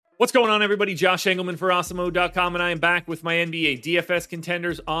What's going on, everybody? Josh Engelman for Awesemo.com, and I am back with my NBA DFS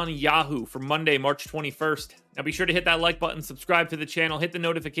contenders on Yahoo for Monday, March 21st. Now be sure to hit that like button, subscribe to the channel, hit the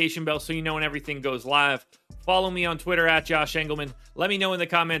notification bell so you know when everything goes live. Follow me on Twitter at Josh Engelman. Let me know in the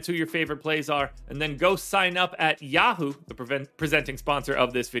comments who your favorite plays are, and then go sign up at Yahoo, the presenting sponsor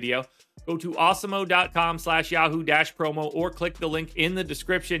of this video. Go to Awesemo.com/Yahoo-promo or click the link in the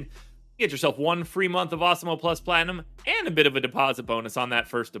description. Get yourself one free month of Awesemo Plus Platinum and a bit of a deposit bonus on that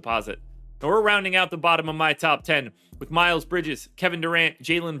first deposit. Now we're rounding out the bottom of my top 10 with Miles Bridges, Kevin Durant,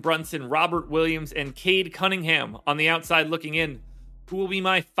 Jalen Brunson, Robert Williams, and Cade Cunningham on the outside looking in. Who will be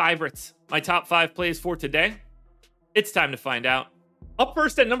my favorites? My top 5 plays for today? It's time to find out. Up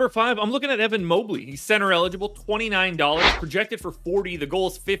first at number 5, I'm looking at Evan Mobley. He's center eligible, $29, projected for 40. The goal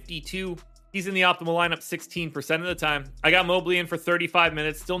is 52. He's in the optimal lineup 16% of the time. I got Mobley in for 35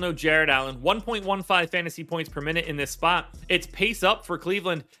 minutes. Still no Jared Allen. 1.15 fantasy points per minute in this spot. It's pace up for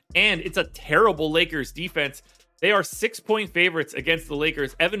Cleveland, and it's a terrible Lakers defense. They are 6-point favorites against the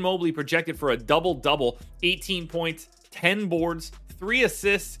Lakers. Evan Mobley projected for a double-double, 18 points, 10 boards, 3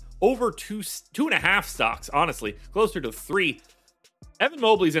 assists, over 2.5 stocks, honestly, closer to 3. Evan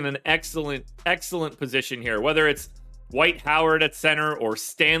Mobley's in an excellent position here, whether it's Dwight Howard at center or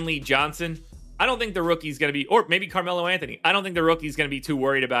Stanley Johnson. I don't think the rookie's going to be, or maybe Carmelo Anthony. I don't think the rookie's going to be too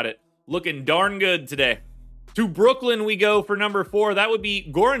worried about it. Looking darn good today. To Brooklyn we go for number 4. That would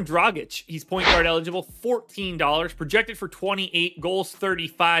be Goran Dragic. He's point guard eligible, $14, projected for 28, goals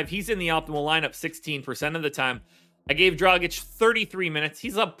 35. He's in the optimal lineup 16% of the time. I gave Dragic 33 minutes.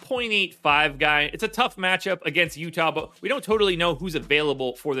 He's a 0.85 guy. It's a tough matchup against Utah, but we don't totally know who's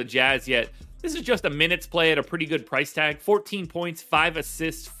available for the Jazz yet. This is just a minutes play at a pretty good price tag. 14 points, 5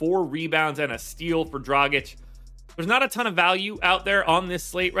 assists, 4 rebounds, and a steal for Dragic. There's not a ton of value out there on this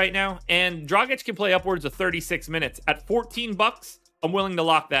slate right now, and Dragic can play upwards of 36 minutes. At $14, I'm willing to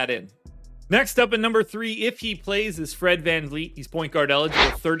lock that in. Next up at number 3, if he plays, is Fred VanVleet. He's point guard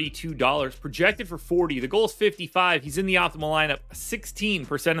eligible, $32, projected for 40. The goal is 55. He's in the optimal lineup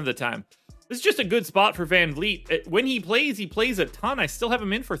 16% of the time. This is just a good spot for VanVleet. When he plays a ton. I still have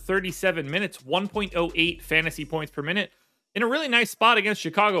him in for 37 minutes, 1.08 fantasy points per minute. In a really nice spot against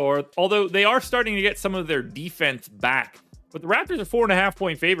Chicago, although they are starting to get some of their defense back. But the Raptors are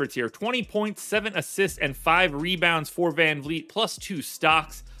 4.5-point favorites here. 20 points, 7 assists, and 5 rebounds for VanVleet, plus 2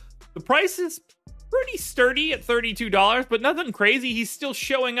 stocks. The price is pretty sturdy at $32, but nothing crazy. He's still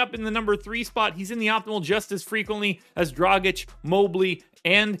showing up in the number 3 spot. He's in the optimal just as frequently as Dragic, Mobley,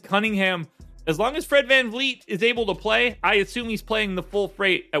 and Cunningham. As long as Fred VanVleet is able to play, I assume he's playing the full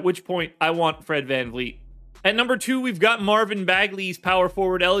freight, at which point I want Fred VanVleet. At number 2, we've got Marvin Bagley. He's power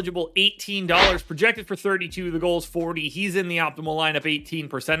forward eligible, $18, projected for 32. The goal is 40. He's in the optimal lineup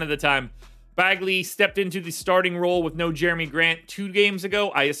 18% of the time. Bagley stepped into the starting role with no Jeremy Grant 2 games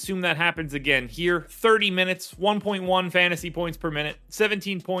ago. I assume that happens again here. 30 minutes, 1.1 fantasy points per minute,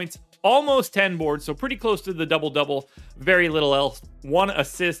 17 points, almost 10 boards, so pretty close to the double-double. Very little else. 1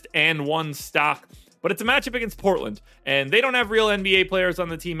 assist and 1 stock. But it's a matchup against Portland, and they don't have real NBA players on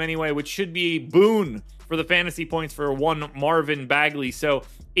the team anyway, which should be a boon for the fantasy points for one Marvin Bagley. So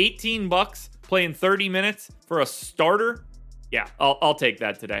 $18 playing 30 minutes for a starter. Yeah, I'll take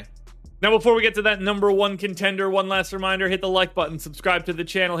that today. Now, before we get to that number 1 contender, one last reminder, hit the like button, subscribe to the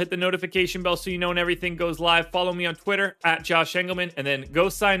channel, hit the notification bell so you know when everything goes live. Follow me on Twitter at Josh Engelman, and then go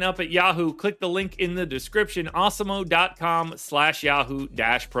sign up at Yahoo. Click the link in the description,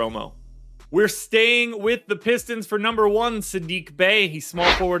 awesemo.com/Yahoo-promo. We're staying with the Pistons for number 1, Saddiq Bey. He's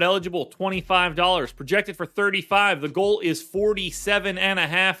small forward eligible, $25, projected for 35. The goal is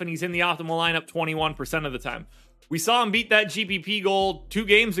 47.5, and he's in the optimal lineup 21% of the time. We saw him beat that GPP goal 2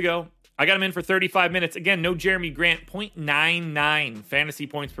 games ago. I got him in for 35 minutes. Again, no Jeremy Grant, 0.99 fantasy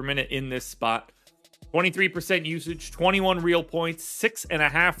points per minute in this spot. 23% usage, 21 real points,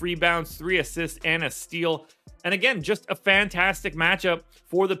 6.5 rebounds, 3 assists, and a steal. And again, just a fantastic matchup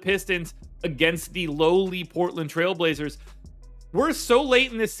for the Pistons against the lowly Portland Trailblazers. We're so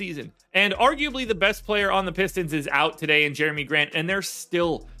late in this season, and arguably the best player on the Pistons is out today in Jeremy Grant, and they're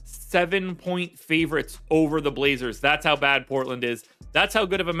still 7-point favorites over the Blazers. That's how bad Portland is. That's how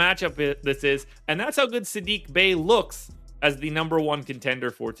good of a matchup this is. And that's how good Saddiq Bey looks as the number 1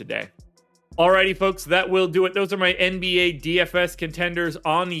 contender for today. Alrighty, folks, that will do it. Those are my NBA DFS contenders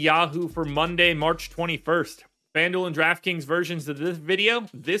on Yahoo for Monday, March 21st. FanDuel and DraftKings versions of this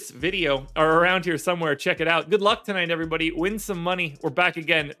video are around here somewhere. Check it out. Good luck tonight, everybody. Win some money. We're back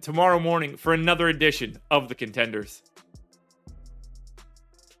again tomorrow morning for another edition of the Contenders.